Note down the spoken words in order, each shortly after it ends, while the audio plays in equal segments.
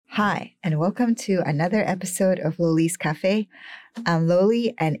Hi, and welcome to another episode of Loli's Cafe. I'm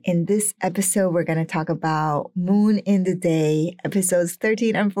Loli, and in this episode, we're going to talk about Moon in the Day, episodes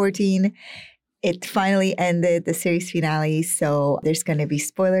 13 and 14. It finally ended, the series finale, so there's going to be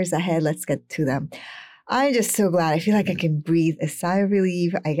spoilers ahead. Let's get to them. I'm just so glad. I feel like I can breathe a sigh of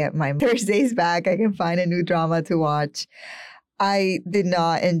relief. I get my Thursdays back. I can find a new drama to watch. I did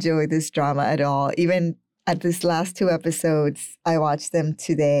not enjoy this drama at all. Even at these last two episodes, I watched them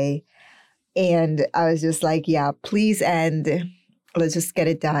today. And I was just like, yeah, please end. Let's just get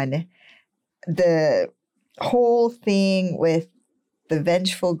it done. The whole thing with the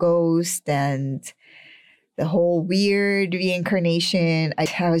vengeful ghost and the whole weird reincarnation,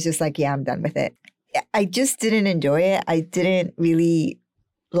 I was just like, yeah, I'm done with it. I just didn't enjoy it. I didn't really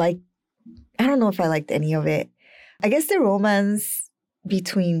like, I don't know if I liked any of it. I guess the romance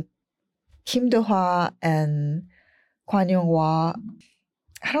between Kim Do-hwa and Kwan Young-hwa,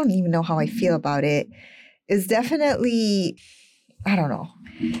 I don't even know how I feel about it. It's definitely, I don't know.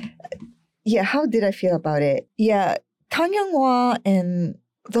 Yeah, how did I feel about it? Yeah, Kang Young-hwa and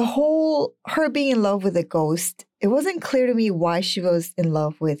the whole, her being in love with a ghost, it wasn't clear to me why she was in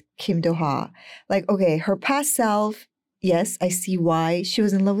love with Kim Do-hwa. Like, okay, her past self, yes, I see why she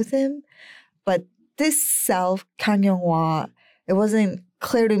was in love with him. But this self, Kang Young-hwa, it wasn't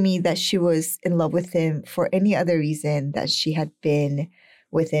clear to me that she was in love with him for any other reason that she had been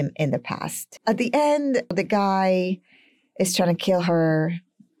with him in the past. At the end, the guy is trying to kill her,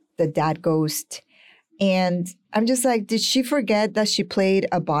 the dad ghost. And I'm just like, did she forget that she played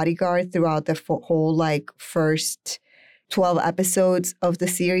a bodyguard throughout the whole first 12 episodes of the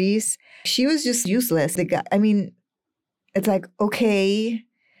series? She was just useless. The guy, I mean, it's like, okay,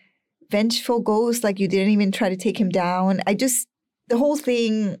 vengeful ghost, like you didn't even try to take him down. The whole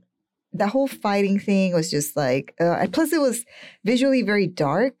thing, the whole fighting thing was just like, plus it was visually very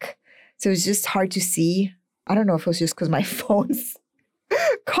dark. So it was just hard to see. I don't know if it was just because my phone's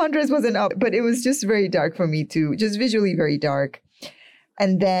contrast wasn't up, but it was just very dark for me too, just visually very dark.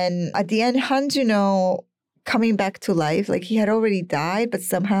 And then at the end, Han Juno coming back to life, like he had already died, but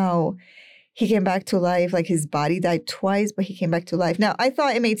somehow he came back to life, like his body died twice, but he came back to life. Now, I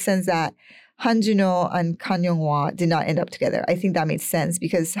thought it made sense that Han Juno and Kang Young-hwa did not end up together. I think that made sense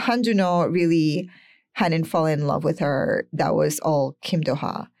because Han Juno really hadn't fallen in love with her. That was all Kim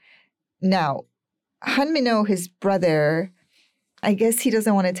Do-hwa. Now, Han Min-ho, his brother, I guess he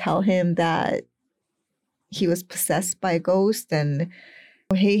doesn't want to tell him that he was possessed by a ghost and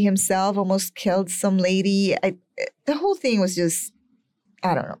he himself almost killed some lady. The whole thing was just,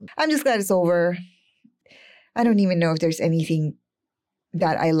 I don't know. I'm just glad it's over. I don't even know if there's anything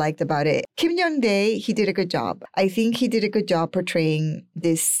that I liked about it. Kim Young-dae, he did a good job. I think he did a good job portraying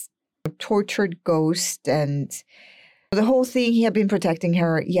this tortured ghost and the whole thing, he had been protecting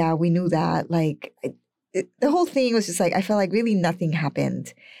her. Yeah, we knew that. The whole thing was just like, I felt like really nothing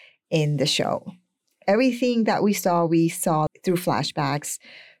happened in the show. Everything that we saw through flashbacks.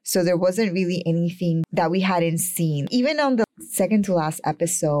 So there wasn't really anything that we hadn't seen. Even on the second to last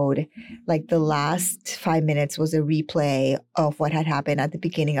episode, like the last 5 minutes was a replay of what had happened at the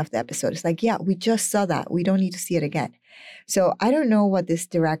beginning of the episode. It's like, yeah, we just saw that. We don't need to see it again. So I don't know what this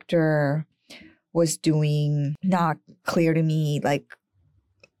director was doing. Not clear to me.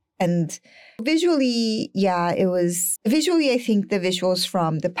 And visually, yeah, it was... Visually, I think the visuals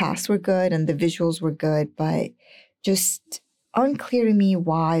from the past were good and the visuals were good, but just unclear to me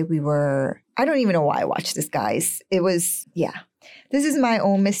why I don't even know why I watched this, guys. It was, yeah. This is my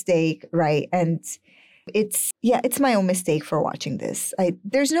own mistake, right? And it's my own mistake for watching this.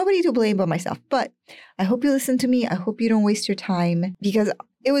 There's nobody to blame but myself, but I hope you listen to me. I hope you don't waste your time because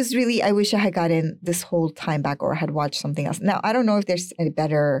it was really, I wish I had gotten this whole time back or had watched something else. Now, I don't know if there's a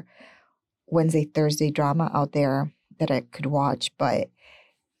better Wednesday, Thursday drama out there that I could watch, but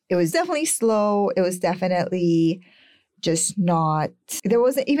it was definitely slow. It was definitely just not, there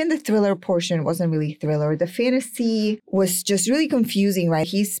wasn't, even the thriller portion wasn't really thriller. The fantasy was just really confusing, right?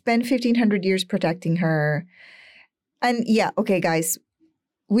 He spent 1,500 years protecting her. And yeah, okay, guys,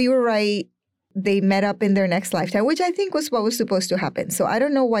 we were right. They met up in their next lifetime, which I think was what was supposed to happen. So I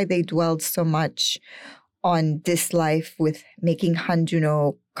don't know why they dwelled so much on this life with making Han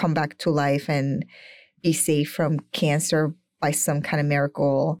Juno come back to life and be safe from cancer by some kind of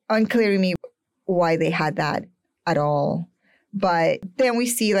miracle. Unclear to me why they had that at all. But then we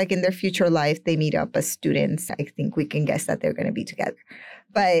see in their future life, they meet up as students. I think we can guess that they're going to be together.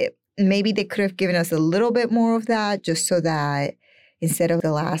 But maybe they could have given us a little bit more of that just so that instead of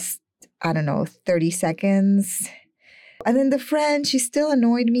the last, 30 seconds. And then the friend, she still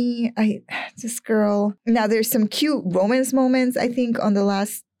annoyed me. This girl. Now, there's some cute romance moments, I think, on the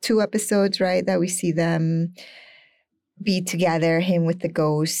last 2 episodes, right, that we see them be together, him with the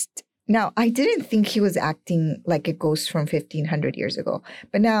ghost. Now, I didn't think he was acting like a ghost from 1500 years ago.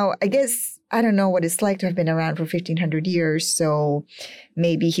 But now, I guess, I don't know what it's like to have been around for 1500 years. So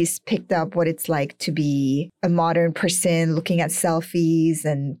maybe he's picked up what it's like to be a modern person looking at selfies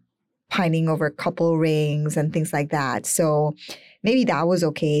and pining over couple rings and things like that. So maybe that was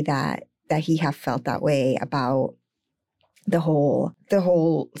okay that he have felt that way about the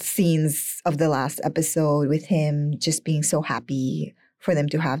whole scenes of the last episode with him just being so happy for them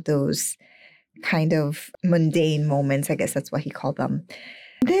to have those kind of mundane moments. I guess that's what he called them.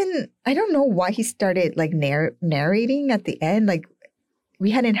 Then I don't know why he started like narrating at the end. Like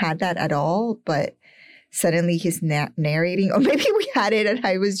we hadn't had that at all, but suddenly he's narrating. Or maybe we had it and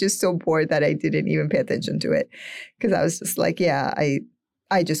I was just so bored that I didn't even pay attention to it. Because I was just like, yeah,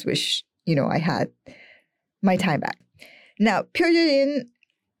 I just wish, I had my time back. Now, Pyo Jae-in,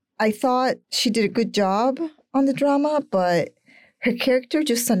 I thought she did a good job on the drama, but her character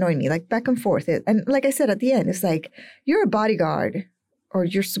just annoyed me, like back and forth. And like I said at the end, it's like, you're a bodyguard or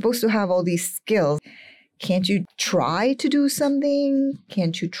you're supposed to have all these skills. Can't you try to do something?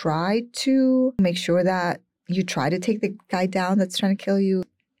 Can't you try to make sure that you try to take the guy down that's trying to kill you?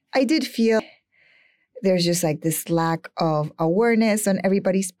 I did feel there's just like this lack of awareness on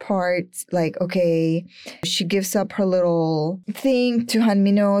everybody's part. Like, okay, she gives up her little thing to Han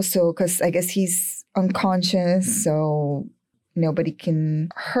Min-ho, so because I guess he's unconscious, so nobody can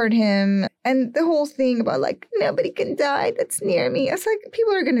hurt him. And the whole thing about like, nobody can die that's near me. It's like,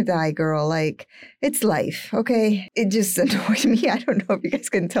 people are going to die, girl. Like, it's life, okay? It just annoyed me. I don't know if you guys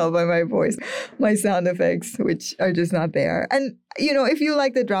can tell by my voice, my sound effects, which are just not there. And, if you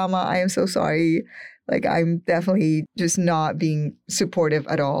like the drama, I am so sorry. Like, I'm definitely just not being supportive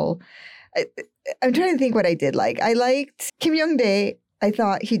at all. I'm trying to think what I did like. I liked Kim Young-dae. I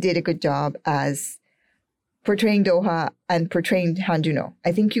thought he did a good job as portraying Do-ha and portraying Han Jun-ho.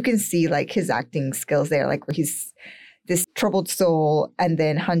 I think you can see like his acting skills there, like where he's this troubled soul and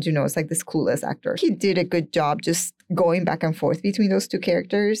then Han Jun-ho is like this clueless actor. He did a good job just going back and forth between those two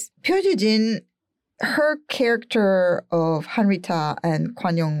characters. Pyo Jae-jin, her character of Hanrita and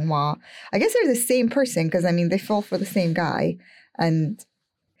Kwan Young-hwa, I guess they're the same person because, they fall for the same guy. And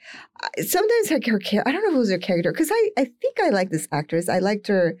sometimes her character, I don't know if it was her character, because I think I like this actress. I liked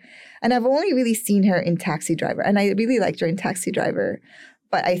her, and I've only really seen her in Taxi Driver, and I really liked her in Taxi Driver.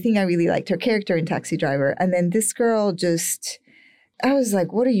 But I think I really liked her character in Taxi Driver. And then this girl just, I was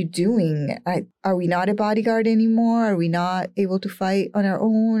like, what are you doing? Are we not a bodyguard anymore? Are we not able to fight on our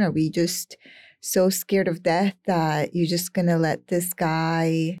own? Are we just so scared of death that you're just going to let this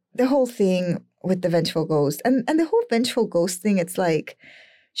guy... The whole thing with the vengeful ghost. And the whole vengeful ghost thing, it's like,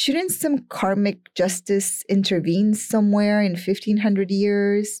 shouldn't some karmic justice intervene somewhere in 1500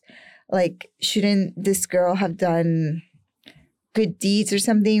 years? Like, shouldn't this girl have done good deeds or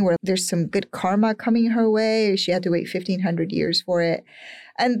something where there's some good karma coming her way? Or she had to wait 1500 years for it?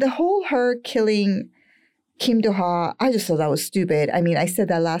 And the whole her killing Kim Do-ha, I just thought that was stupid. I said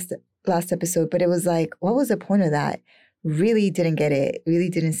that last episode, but it was like, what was the point of that? Really didn't get it. Really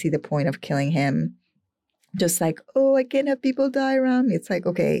didn't see the point of killing him. Just like, oh, I can't have people die around me. It's like,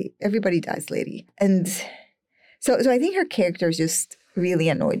 okay, everybody dies, lady. And so I think her characters just really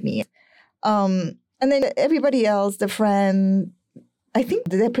annoyed me. And then everybody else, the friend, I think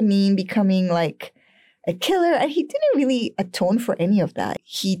the Depanine becoming like a killer, and he didn't really atone for any of that.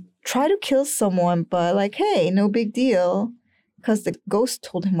 He tried to kill someone, but like, hey, no big deal, because the ghost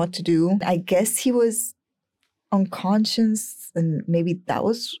told him what to do. I guess he was unconscious, and maybe that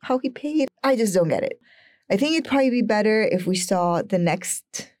was how he paid. I just don't get it. I think it'd probably be better if we saw the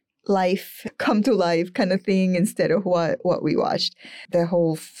next life come to life kind of thing instead of what we watched. The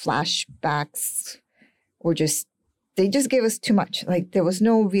whole flashbacks were they just gave us too much. Like, there was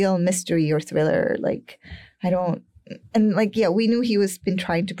no real mystery or thriller. Like, we knew he was been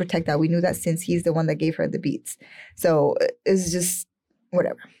trying to protect that. We knew that since he's the one that gave her the beats. So it's just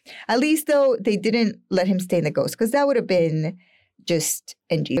whatever. At least, though, they didn't let him stay in the ghost, because that would have been just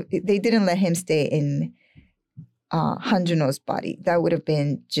NG. They didn't let him stay in Han Jun-ho's body. That would have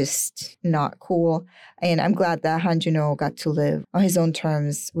been just not cool. And I'm glad that Han Jun-ho got to live on his own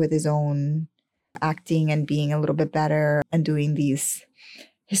terms with his own acting and being a little bit better and doing these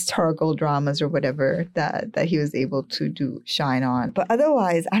historical dramas or whatever that he was able to shine on. But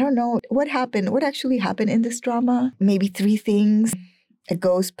otherwise, I don't know what happened. What actually happened in this drama? Maybe 3 things. A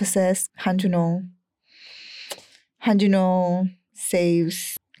ghost possessed Han Jun-ho. Han Jun-ho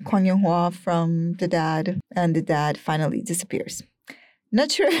saves Kwon Young-hwa from the dad, and the dad finally disappears.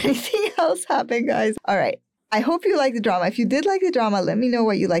 Not sure if anything else happened, guys. All right. I hope you like the drama. If you did like the drama, let me know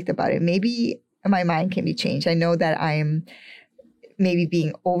what you liked about it. Maybe my mind can be changed. I know that I'm maybe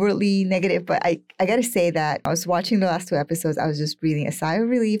being overly negative, but I got to say that I was watching the last 2 episodes. I was just breathing a sigh of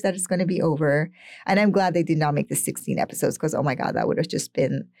relief that it's going to be over. And I'm glad they did not make the 16 episodes because, oh my God, that would have just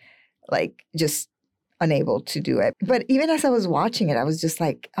been like just unable to do it. But even as I was watching it, I was just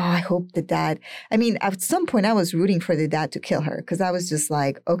like, oh, I hope the dad. I mean, at some point I was rooting for the dad to kill her because I was just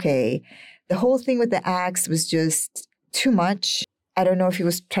like, okay, the whole thing with the axe was just too much. I don't know if he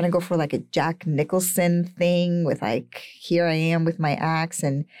was trying to go for like a Jack Nicholson thing with like, here I am with my axe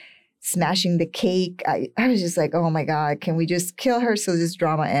and smashing the cake. I was just like, oh my God, can we just kill her so this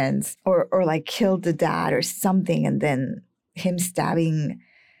drama ends? Or like kill the dad or something and then him stabbing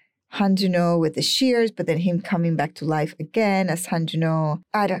Hanjuno with the shears, but then him coming back to life again as Hanjuno.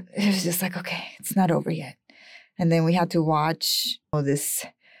 It was just like, okay, it's not over yet. And then we had to watch this,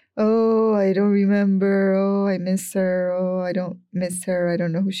 oh, I don't remember. Oh, I miss her. Oh, I don't miss her. I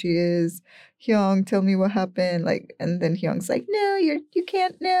don't know who she is. Hyung, tell me what happened. Like, and then Hyung's like, no, you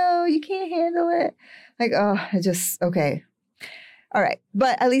can't handle it. Like, oh, okay. All right.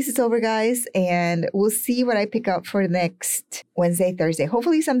 But at least it's over, guys. And we'll see what I pick up for next Wednesday, Thursday.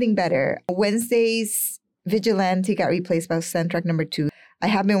 Hopefully something better. Wednesday's Vigilante got replaced by soundtrack number 2. I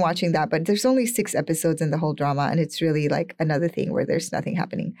have been watching that, but there's only 6 episodes in the whole drama. And it's really like another thing where there's nothing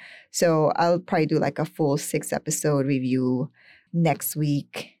happening. So I'll probably do like a full 6 episode review next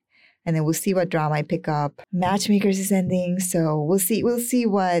week. And then we'll see what drama I pick up. Matchmakers is ending, so we'll see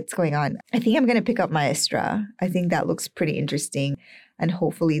what's going on. I think I'm going to pick up Maestra. I think that looks pretty interesting. And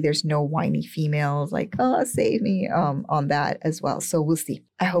hopefully there's no whiny females like, oh, save me on that as well. So we'll see.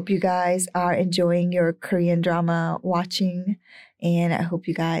 I hope you guys are enjoying your Korean drama watching. And I hope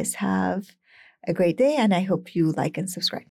you guys have a great day. And I hope you like and subscribe.